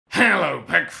Hello,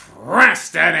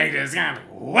 procrastinators, and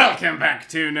welcome back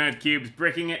to Nerd3's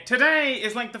Bricking It. Today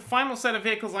is like the final set of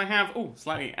vehicles I have. Oh,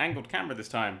 slightly angled camera this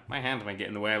time. My hand might get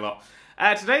in the way a lot.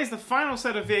 Today is the final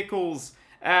set of vehicles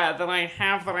that I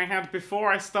had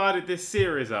before I started this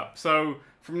series up. So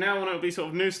from now on, it'll be sort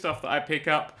of new stuff that I pick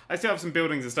up. I still have some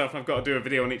buildings and stuff, and I've got to do a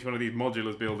video on each one of these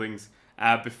modular buildings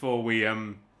before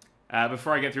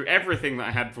I get through everything that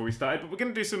I had before we started. But we're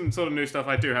going to do some sort of new stuff.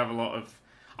 I do have a lot of.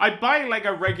 I buy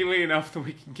Lego regularly enough that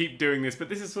we can keep doing this, but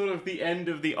this is sort of the end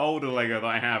of the older Lego that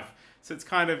I have. So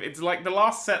it's like the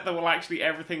last set that will actually,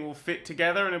 everything will fit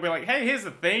together, and it'll be like, hey, here's the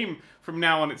theme. From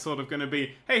now on, it's sort of going to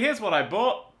be, hey, here's what I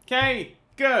bought. Okay,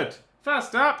 good.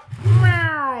 First up,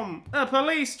 a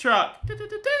police truck.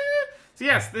 So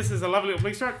yes, this is a lovely little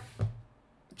police truck.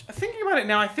 Thinking about it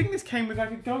now, I think this came with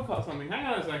like a go-kart or something. Hang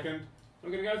on a second.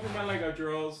 I'm going to go through my Lego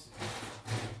drawers.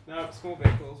 No, small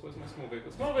vehicles. Where's my small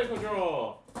vehicle? Small vehicle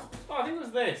drawer! Oh, I think it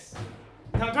was this.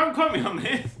 Now, don't quote me on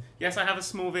this. Yes, I have a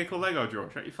small vehicle Lego drawer.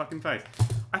 Shut your fucking face.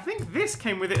 I think this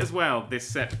came with it as well, this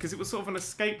set, because it was sort of an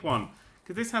escape one.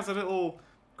 Because this has a little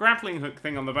grappling hook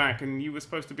thing on the back, and you were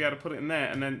supposed to be able to put it in there,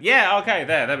 and then... Yeah, okay,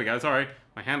 there we go. Sorry.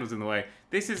 My hand was in the way.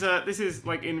 This is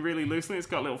like in really loosely. It's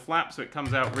got a little flap, so it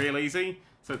comes out real easy.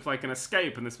 So it's like an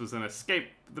escape, and this was an escape.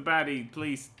 The baddie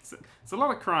police... It's a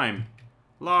lot of crime.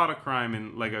 A lot of crime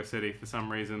in Lego City for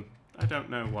some reason. I don't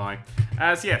know why.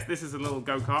 So yes, this is a little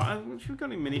go-kart. Should we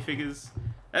got any minifigures?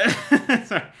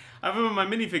 Sorry. I've opened my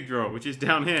minifig drawer, which is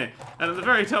down here. And at the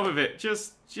very top of it,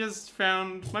 just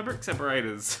found my brick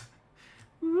separators.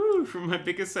 Woo, from my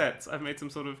bigger sets. I've made some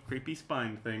sort of creepy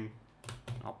spine thing.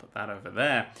 I'll put that over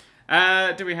there.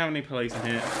 Do we have any police in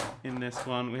here? In this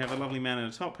one, we have a lovely man in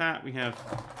a top hat. We have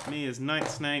me as Night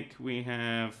Snake. We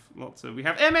have we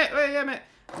have Emmett! Hey, Emmett!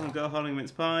 A little girl holding a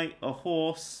mince pie. A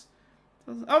horse.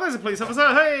 Oh, there's a police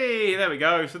officer! Hey! There we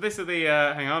go. So this is the,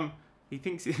 hang on. He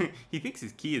thinks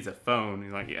his key is a phone.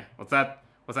 He's like, yeah, what's that?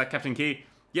 What's that, Captain Key?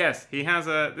 Yes, he has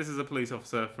this is a police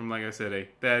officer from Lego City.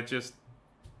 They're just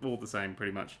all the same,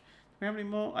 pretty much. Do we have any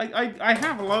more? I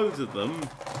have loads of them.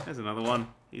 There's another one.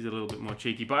 He's a little bit more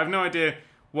cheeky, but I have no idea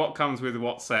what comes with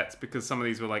what sets, because some of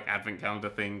these were like advent calendar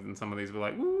things, and some of these were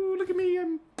like, woo, look at me,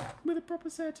 I'm with a proper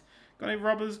set. Got any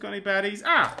robbers, got any baddies?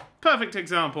 Ah, perfect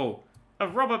example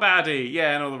of robber baddie.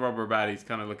 Yeah, and all the robber baddies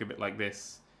kind of look a bit like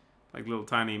this. Like little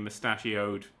tiny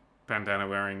mustachioed, bandana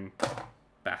wearing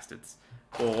bastards.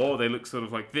 Or they look sort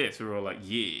of like this, we're all like,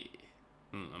 yeah,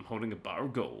 I'm holding a bar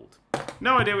of gold.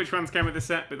 No idea which ones came with this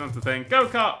set, but that's the thing.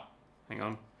 Go-kart! Hang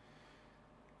on.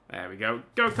 There we go.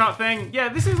 Go-kart thing. Yeah,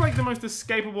 this is like the most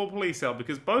escapable police cell,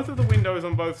 because both of the windows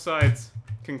on both sides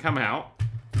can come out.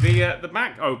 The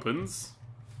back opens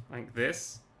like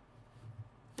this.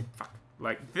 Fuck.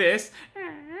 Like this.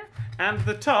 And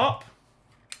the top...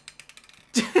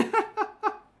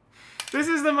 This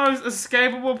is the most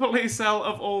escapable police cell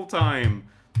of all time.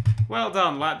 Well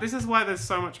done, lad. This is why there's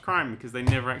so much crime, because they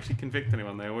never actually convict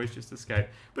anyone. They always just escape.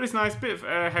 But it's nice. Bit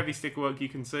of heavy sticker work, you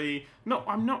can see.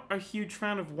 I'm not a huge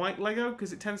fan of white Lego,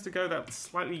 because it tends to go that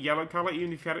slightly yellow colour,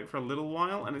 even if you had it for a little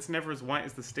while. And it's never as white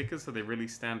as the stickers, so they really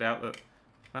stand out that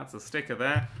that's a sticker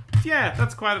there. But yeah,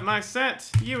 that's quite a nice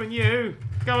set. You and you,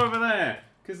 go over there.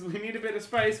 Because we need a bit of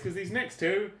space, because these next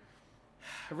two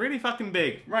are really fucking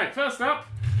big. Right, first up,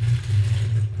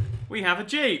 we have a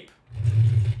Jeep.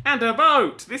 And a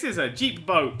boat! This is a Jeep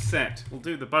boat set. We'll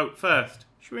do the boat first.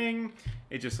 Swing.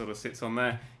 It just sort of sits on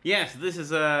there. Yes, this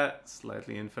is a...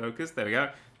 Slightly in focus. There we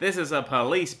go. This is a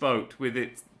police boat with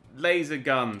its laser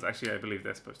guns. Actually, I believe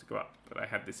they're supposed to go up. But I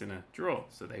had this in a drawer,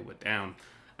 so they were down.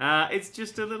 It's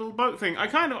just a little boat thing. I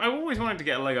always wanted to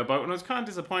get a Lego boat, and I was kind of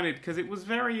disappointed because it was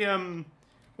very,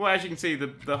 well, as you can see,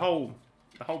 the whole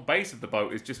base of the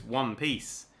boat is just one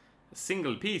piece. A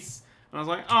single piece. And I was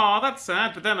like, oh, that's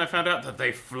sad. But then I found out that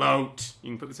they float. You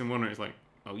can put this in one and it's like,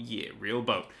 oh yeah, real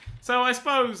boat. So I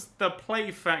suppose the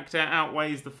play factor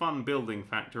outweighs the fun building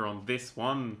factor on this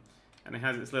one. And it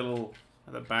has its little,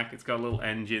 at the back, it's got little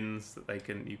engines that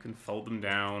you can fold them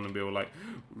down and be all like,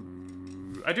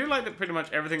 ooh. I do like that pretty much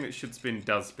everything that should spin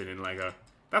does spin in Lego.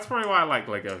 That's probably why I like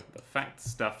Lego. The fact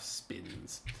stuff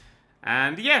spins.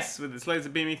 And yes, with its laser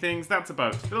beamy things, that's a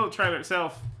boat. The little trailer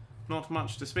itself, not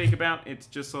much to speak about. It's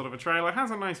just sort of a trailer. It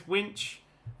has a nice winch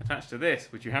attached to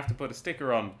this, which you have to put a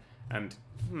sticker on. And,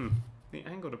 the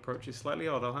angled approach is slightly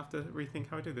odd. I'll have to rethink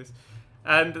how I do this.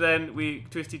 And then we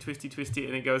twisty, twisty, twisty,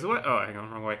 and it goes away. Oh, hang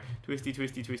on, wrong way. Twisty,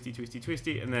 twisty, twisty, twisty,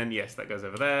 twisty, and then, yes, that goes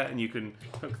over there. And you can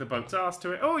hook the boat's ass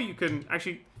to it. Or you can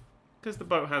actually, because the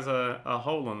boat has a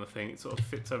hole on the thing, it sort of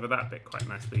fits over that bit quite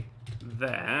nicely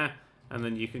there. And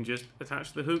then you can just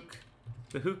attach the hook.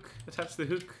 Attach the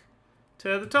hook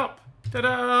to the top.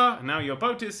 Ta-da! And now your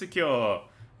boat is secure.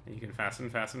 And you can fasten,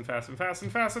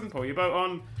 pour your boat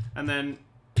on, and then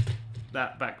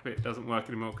that back bit doesn't work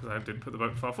anymore because I didn't put the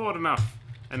boat far forward enough.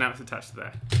 And now it's attached to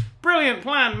there. Brilliant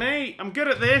plan, me! I'm good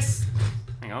at this!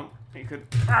 Hang on, you could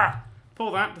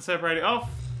pull that to separate it off.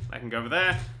 That can go over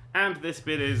there. And this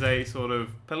bit is a sort of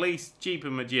police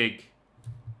jeep-a-majig.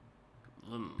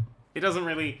 It doesn't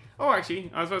really... Oh,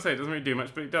 actually, I was about to say it doesn't really do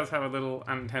much, but it does have a little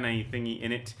antennae thingy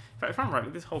in it. In fact, if I'm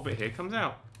right, this whole bit here comes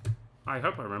out. I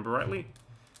hope I remember rightly.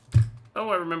 Oh,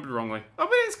 I remembered wrongly. Oh,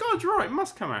 but it's got a drawer. It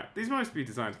must come out. These must be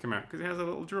designed to come out because it has a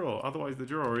little drawer. Otherwise, the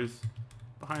drawer is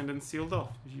behind and sealed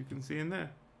off, as you can see in there.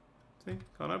 See?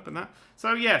 Can't open that.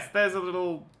 So, yes, there's a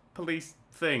little police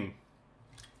thing.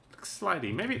 Looks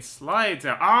slidey. Maybe it slides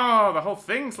out. Oh, the whole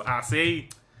thing's... Ah, see?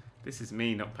 This is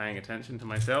me not paying attention to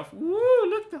myself. Woo,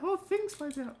 look, the whole thing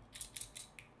slides out.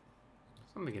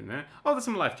 Something in there. Oh, there's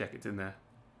some life jackets in there.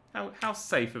 How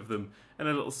safe of them. And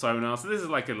a little sonar. So this is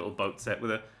like a little boat set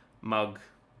with a mug.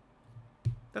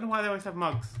 Don't know why they always have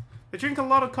mugs. They drink a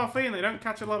lot of coffee and they don't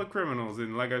catch a lot of criminals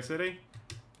in Lego City.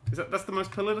 That's the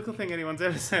most political thing anyone's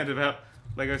ever said about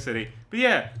Lego City. But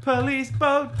yeah, police,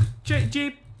 boat,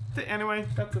 jeep. Anyway,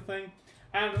 that's the thing.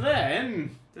 And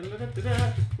then,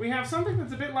 we have something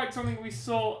that's a bit like something we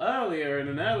saw earlier in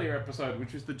an earlier episode,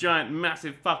 which was the giant,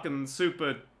 massive fucking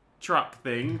super truck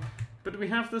thing. But we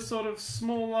have the sort of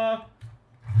smaller,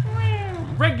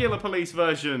 regular police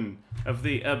version of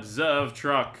the Observe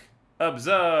truck.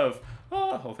 Observe!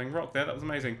 Oh, the whole thing rocked there. That was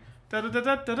amazing.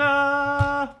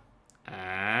 Da-da-da-da-da-da!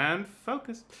 And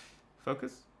focus.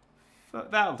 Focus.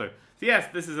 That'll do. So yes,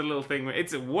 this is a little thing.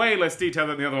 It's way less detailed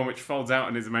than the other one, which folds out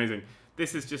and is amazing.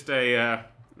 This is just a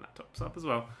laptop's up as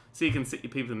well. So you can sit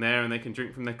your people in there and they can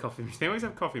drink from their coffee machine. They always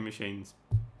have coffee machines.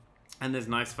 And there's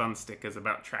nice fun stickers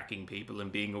about tracking people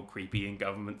and being all creepy and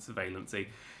government surveillance-y.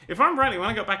 If I'm right, when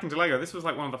I got back into Lego, this was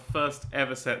like one of the first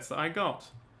ever sets that I got.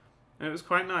 And it was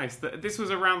quite nice. This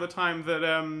was around the time that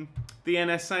the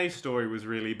NSA story was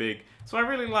really big. So I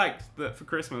really liked that for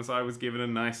Christmas I was given a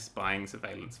nice spying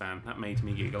surveillance van. That made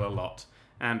me giggle a lot.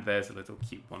 And there's a little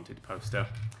cute wanted poster.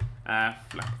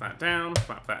 Flap that down,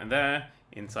 flap that in there.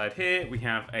 Inside here we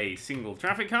have a single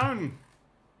traffic cone.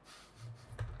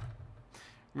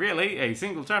 Really, a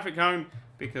single traffic cone,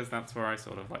 because that's where I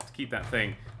sort of like to keep that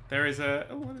thing. There is a...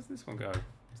 Oh, where does this one go?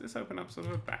 Does this open up sort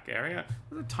of a back area?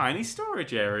 There's a tiny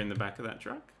storage area in the back of that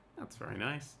truck. That's very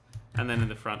nice. And then in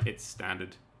the front, it's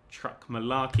standard truck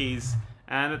malarkeys.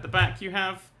 And at the back, you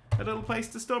have a little place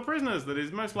to store prisoners that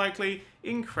is most likely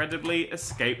incredibly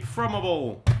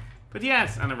escape-fromable. But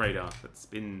yes, and a radar that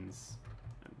spins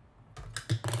and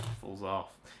falls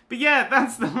off. But yeah,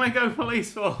 that's the Lego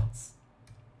Police Force.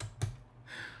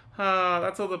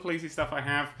 That's all the policey stuff I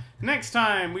have. Next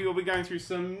time, we will be going through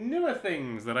some newer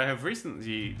things that I have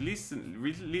recently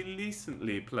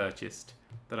purchased.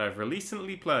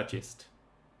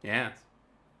 Yes.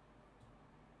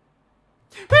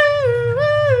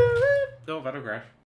 Oh, that'll crash.